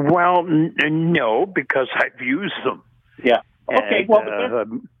 Oh, well, no, because I've used them. Yeah. Okay,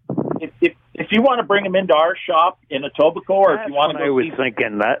 if you want to bring them into our shop in Etobicoke, or if you want to I was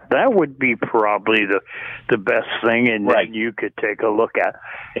thinking that would be probably the best thing, and then you could take a look at.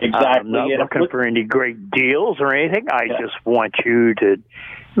 Exactly. I'm not looking for any great deals or anything. I just want you to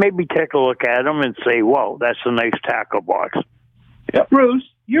maybe take a look at them and say, "Whoa, that's a nice tackle box." Yeah. Bruce,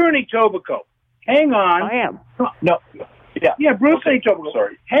 you're in Etobicoke. Hang on. I am. No. Yeah, Bruce in Etobicoke.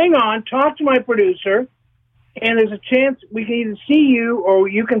 Sorry. Hang on. Talk to my producer, and there's a chance we can either see you or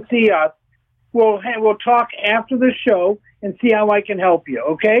you can see us. We'll talk after the show and see how I can help you,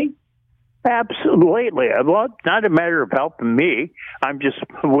 okay? Absolutely. Well, it's not a matter of helping me. I'm just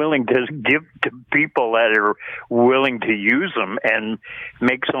willing to give to people that are willing to use them and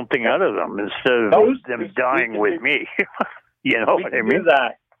make something out of them instead of them dying with me. You know what I mean? Do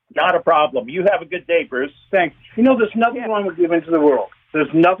that. Not a problem. You have a good day, Bruce. Thanks. You know, there's nothing wrong with giving to the world.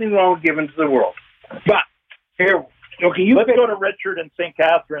 There's nothing wrong with giving to the world. But, here, okay, let's go to Richard in St.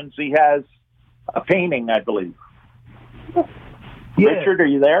 Catharines. He has a painting, I believe. Richard, are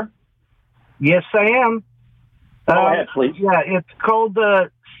you there? Yes, I am. Go ahead, please. Yeah, it's called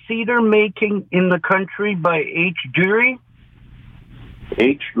Cedar Making in the Country by H. Drury.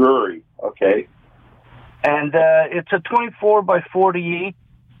 H. Drury, okay. And it's a 24 by 48.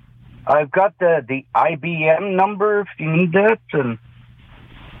 I've got the IBM number if you need that. And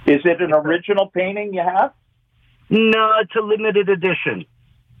is it an original painting you have? No, it's a limited edition.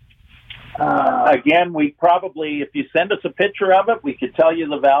 Again, we probably, if you send us a picture of it, we could tell you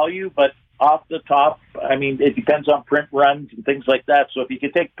the value, but off the top, I mean, it depends on print runs and things like that. So if you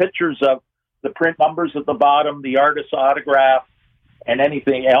could take pictures of the print numbers at the bottom, the artist's autograph, and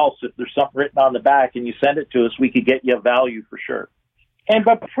anything else, if there's something written on the back, and you send it to us, we could get you a value for sure.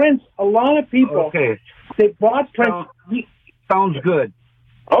 But prints, a lot of people, they bought prints. Sounds good.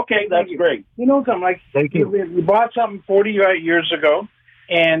 Okay, that's great. You know something, like Thank you. You bought something 40 years ago,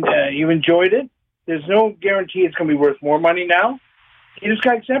 and you enjoyed it. There's no guarantee it's going to be worth more money now. You just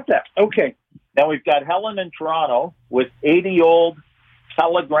got to accept that. Okay. Now we've got Helen in Toronto with 80 old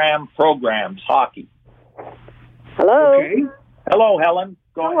Telegram programs, hockey. Hello. Okay. Hello, Helen.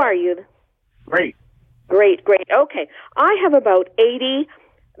 How are you? Great. Great. Okay. I have about 80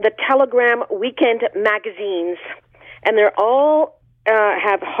 the Telegram weekend magazines, and they're all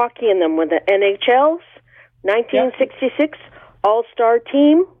have hockey in them with the NHL's 1966 All-Star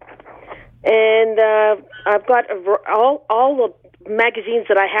team. And I've got all the magazines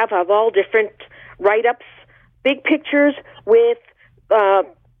that I have all different write-ups, big pictures with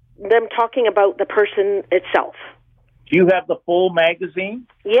them talking about the person itself. Do you have the full magazine?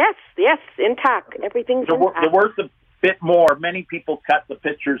 Yes, intact. Everything's intact. They're worth a bit more. Many people cut the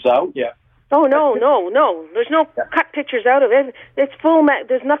pictures out. Yeah. Oh, no. There's no cut pictures out of it. It's full.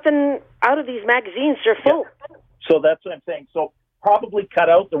 There's nothing out of these magazines. They're full. Yeah. So that's what I'm saying. So probably cut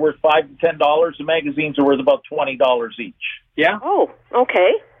out. They're worth $5 to $10. The magazines are worth about $20 each. Yeah. Oh,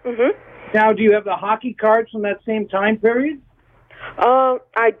 okay. Mm-hmm. Now, do you have the hockey cards from that same time period?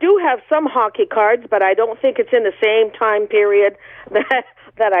 I do have some hockey cards, but I don't think it's in the same time period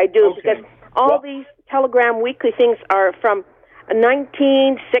that I do, because all these Telegram Weekly things are from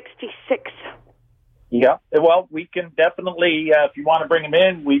 1966. Yeah, well, we can definitely, if you want to bring them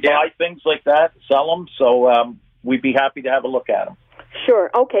in, we buy things like that, sell them, so we'd be happy to have a look at them.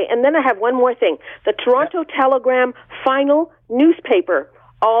 Sure, okay. And then I have one more thing. The Toronto Telegram final newspaper,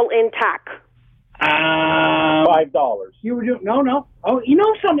 all intact. $5. You were doing no. Oh, you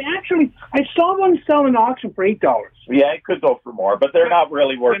know something? Actually, I saw one sell in auction for $8. Yeah, it could go for more, but they're not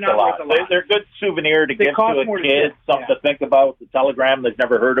really worth a lot. They're a good souvenir to give to a kid, something to think about. The Telegram, they've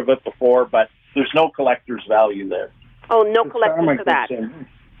never heard of it before, but there's no collector's value there. Oh, no collector's for that.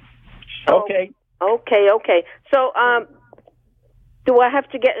 Okay. Okay. So, do I have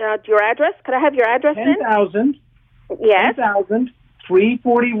to get your address? Could I have your address 10,000. Yes. 10,000,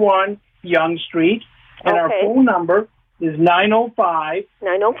 341 Yonge Street. And our phone number is 905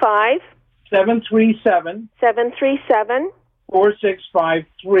 737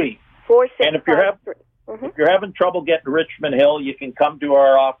 4653. And if you're having trouble getting to Richmond Hill, you can come to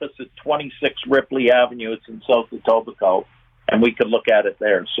our office at 26 Ripley Avenue. It's in South Etobicoke, and we could look at it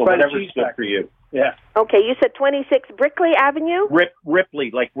there. So whatever's good for you. Yeah. Okay, you said 26 Brickley Avenue? Ripley,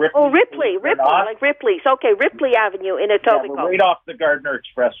 like Ripley. Oh, Ripley, like Ripley's. Okay, Ripley Avenue in Etobicoke. Yeah, we're right off the Gardner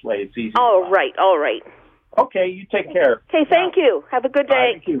Expressway. It's easy. All right. Okay, you take care. Okay, thank you. Have a good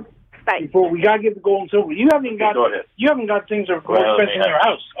day. Thank you. Bye. Before we gotta get the gold and silver. You haven't got things that are more expensive in your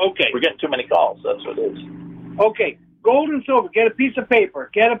house. Okay. We're getting too many calls. That's what it is. Okay. Gold and silver. Get a piece of paper.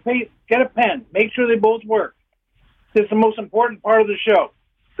 Get a pen. Make sure they both work. This is the most important part of the show.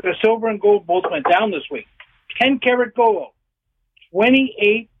 The silver and gold both went down this week. 10 karat gold,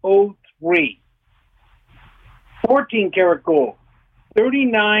 $28.03. 14 karat gold,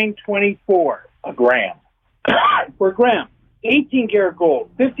 $39.24 a gram. Per gram. 18 karat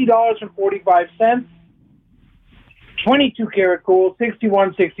gold, $50.45. 22 karat gold,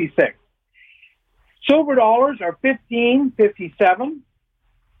 $61.66. Silver dollars are $15.57.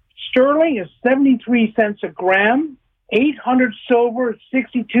 Sterling is 73 cents a gram. 800 silver,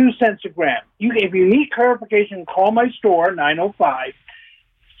 62 cents a gram. If you need clarification, call my store,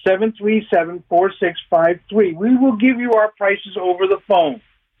 905-737-4653. We will give you our prices over the phone.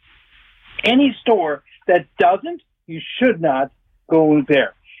 Any store that doesn't, you should not go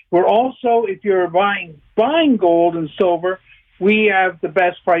there. We're also, if you're buying gold and silver, we have the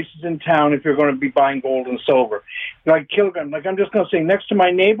best prices in town if you're going to be buying gold and silver. Like Kilgun, I'm just going to say, next to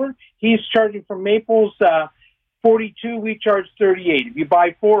my neighbor, he's charging for Maples 42, we charge 38. If you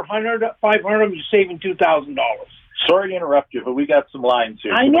buy 400, 500, you're saving $2,000. Sorry to interrupt you, but we got some lines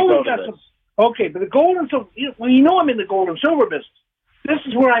here. I know we got some. Okay, but the gold and silver, well, you know I'm in the gold and silver business. This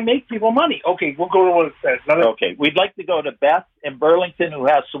is where I make people money. Okay, we'll go to what it says. Okay, we'd like to go to Beth in Burlington, who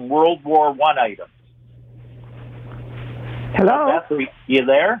has some World War I items. Hello? Beth, are you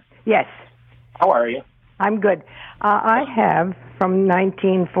there? Yes. How are you? I'm good. I have, from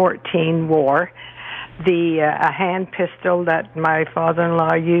 1914 war, a hand pistol that my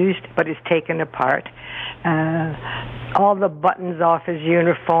father-in-law used, but is taken apart. All the buttons off his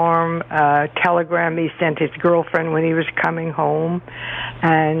uniform, telegram he sent his girlfriend when he was coming home,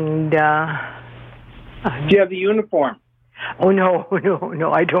 and... Do you have the uniform? Oh, no,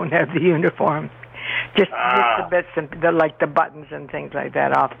 I don't have the uniform. Just the bits, like the buttons and things like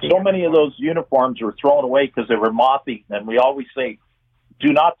that off the uniform. Many of those uniforms were thrown away because they were moth-eaten, and we always say,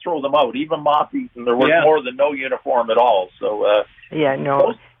 do not throw them out. Even moth-eaten, they're worth more than no uniform at all. So, I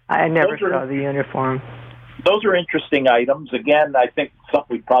never saw the uniform. Those are interesting items. Again, I think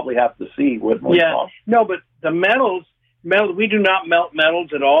something we probably have to see. Wouldn't we? Yeah. No, but the metals, we do not melt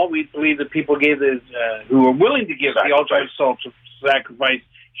metals at all. We believe that people who are willing to give the ultimate sacrifice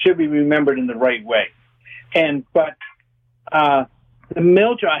should be remembered in the right way. But the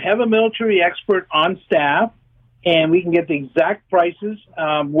military, I have a military expert on staff, and we can get the exact prices.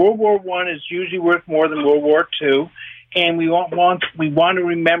 World War I is usually worth more than World War II, and we want to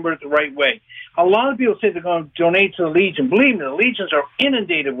remember it the right way. A lot of people say they're going to donate to the Legion. Believe me, the Legions are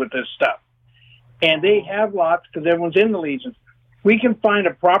inundated with this stuff, and they have lots because everyone's in the Legions. We can find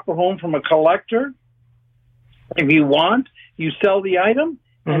a proper home from a collector. If you want, you sell the item,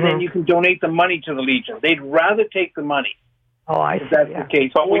 and then you can donate the money to the Legion. They'd rather take the money. Oh, I see. That's the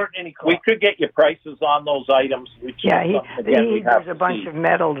case. But we could get you prices on those items. There's a bunch of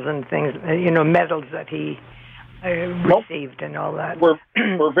medals and things, medals that he received and all that. We're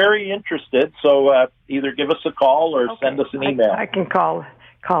very interested, so either give us a call or send us an email. I can call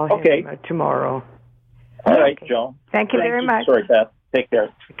him tomorrow. All right, Joan. Thank you very much. Sorry, Beth. Take care.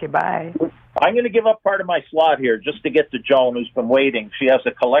 Okay, bye. I'm going to give up part of my slot here just to get to Joan, who's been waiting. She has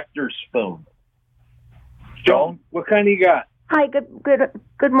a collector's spoon. Joan, what kind do you got? Hi,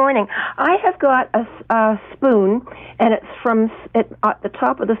 good morning. I have got a spoon, and it's at the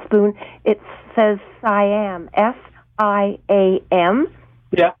top of the spoon. It says Siam, S-I-A-M.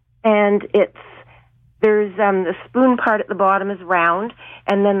 Yeah. And there's the spoon part at the bottom is round,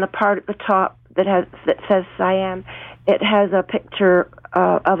 and then the part at the top that says Siam, it has a picture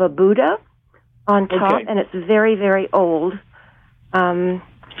of a Buddha on top, and it's very, very old. Okay, I'm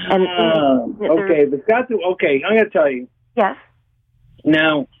going to tell you. Yes.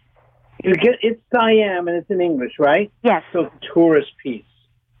 Now, it's Siam, and it's in English, right? Yes. So it's a tourist piece.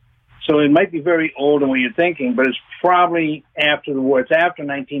 So it might be very old in what you're thinking, but it's probably after the war. It's after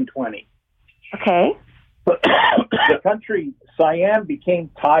 1920. Okay. But the country Siam became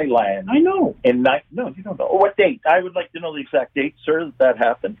Thailand. I know. No, you don't know. What date? I would like to know the exact date, sir, that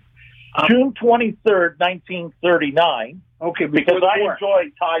happened. June 23rd, 1939. Okay, because I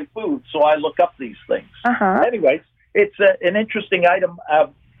enjoy Thai food, so I look up these things. Uh-huh. Anyways, it's an interesting item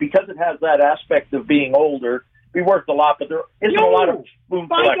because it has that aspect of being older. Be worth a lot, but there isn't a lot of spoon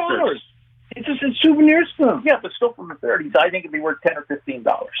collectors. It's just a souvenir spoon. Yeah, but still from the 30s. I think it'd be worth $10 or $15.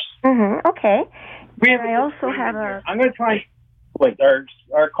 Mm-hmm. Okay. I also have a... I'm going to try... Wait, our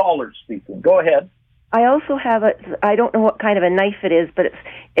caller's speaking. Go ahead. I also have I don't know what kind of a knife it is, but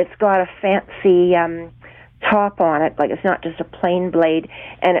it's got a fancy top on it. Like, it's not just a plain blade.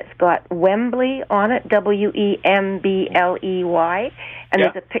 And it's got Wembley on it, Wembley. And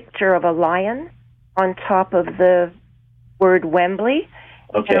there's a picture of a lion on top of the word Wembley.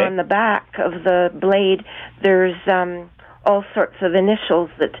 Okay. And on the back of the blade, there's all sorts of initials,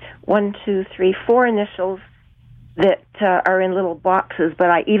 4 initials that are in little boxes,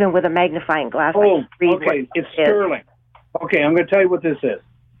 but even with a magnifying glass, I can read what it's sterling. Okay, I'm going to tell you what this is.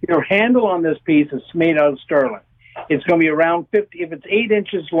 Your handle on this piece is made out of sterling. It's going to be around 50, if it's 8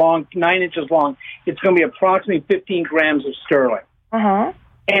 inches long, 9 inches long, it's going to be approximately 15 grams of sterling. Uh-huh.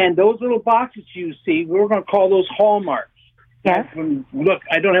 And those little boxes you see, we're going to call those hallmarks. Yes. Look,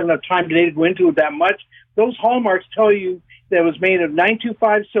 I don't have enough time today to go into it that much. Those hallmarks tell you that it was made of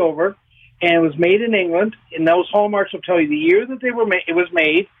 925 silver, and it was made in England. And those hallmarks will tell you the year that it was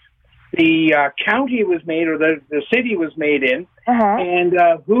made, the county it was made, or the city it was made in, and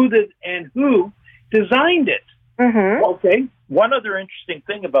who designed it. Mm-hmm. Okay. One other interesting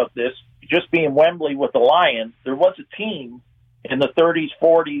thing about this, just being Wembley with the Lions, there was a team in the 30s,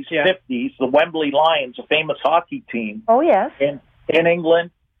 40s, 50s, the Wembley Lions, a famous hockey team. Oh, yes. In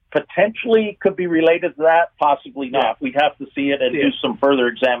England, potentially could be related to that, possibly not. We'd have to see it and do some further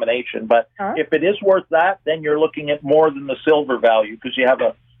examination. But if it is worth that, then you're looking at more than the silver value, because you have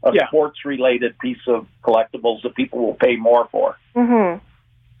a sports-related piece of collectibles that people will pay more for. Mm-hmm.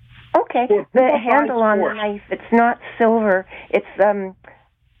 Okay. The handle on the knife, it's not silver. It's, I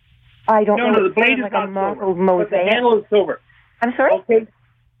don't know. No, the blade is not silver, but the handle is silver. I'm sorry? Okay.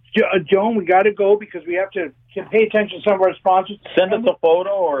 Joan, we got to go because we have to pay attention to some of our sponsors. Send us a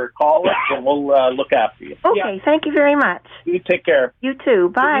photo or call us, and we'll look after you. Okay, thank you very much. You take care. You too.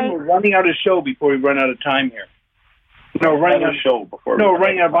 Bye. We're running out of show before we run out of time here. No, running out of show before. No,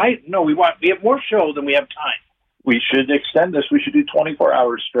 running out of no. We have more show than we have time. We should extend this. We should do 24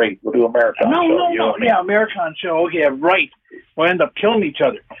 hours straight. We'll do a marathon show. No. Yeah, marathon show. Okay, right. We'll end up killing each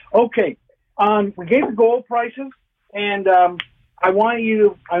other. Okay. We gave the gold prices, and I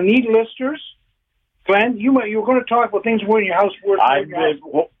need listers. Glenn, you were going to talk about things in your house. I'm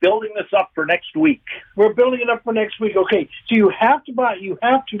building this up for next week. We're building it up for next week. Okay, so you have to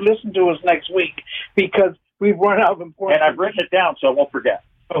listen to us next week because we've run out of important. And I've written it down so I won't forget.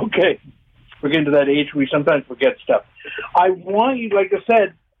 Okay. We're getting to that age where we sometimes forget stuff. I want you, like I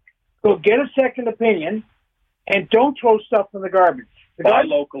said, go get a second opinion and don't throw stuff in the garbage. Buy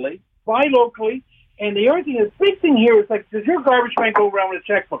locally. And the other thing, the big thing here is, like, does your garbage man go around with a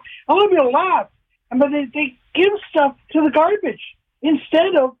checkbook? A lot of people laugh, but they give stuff to the garbage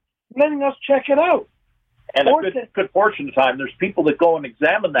instead of letting us check it out. And a good portion of the time, there's people that go and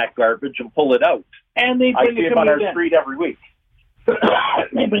examine that garbage and pull it out. And they I see them on our street every week.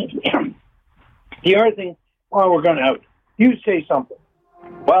 The other thing, while we're going out, you say something.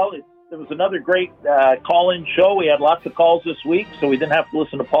 Well, there was another great call-in show. We had lots of calls this week, so we didn't have to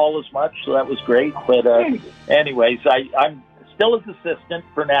listen to Paul as much, so that was great. But anyways, I'm still his assistant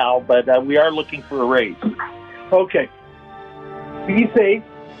for now, but we are looking for a raise. Okay. Be safe.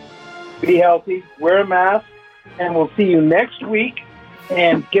 Be healthy. Wear a mask. and we'll see you next week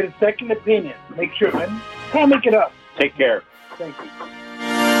and get a second opinion. Make sure, man. Try to make it up. Take care. Thank you.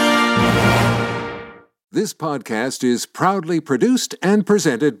 This podcast is proudly produced and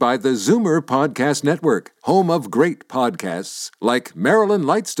presented by the Zoomer Podcast Network, home of great podcasts like Marilyn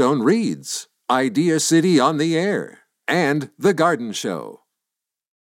Lightstone Reads, Idea City on the Air, and The Garden Show.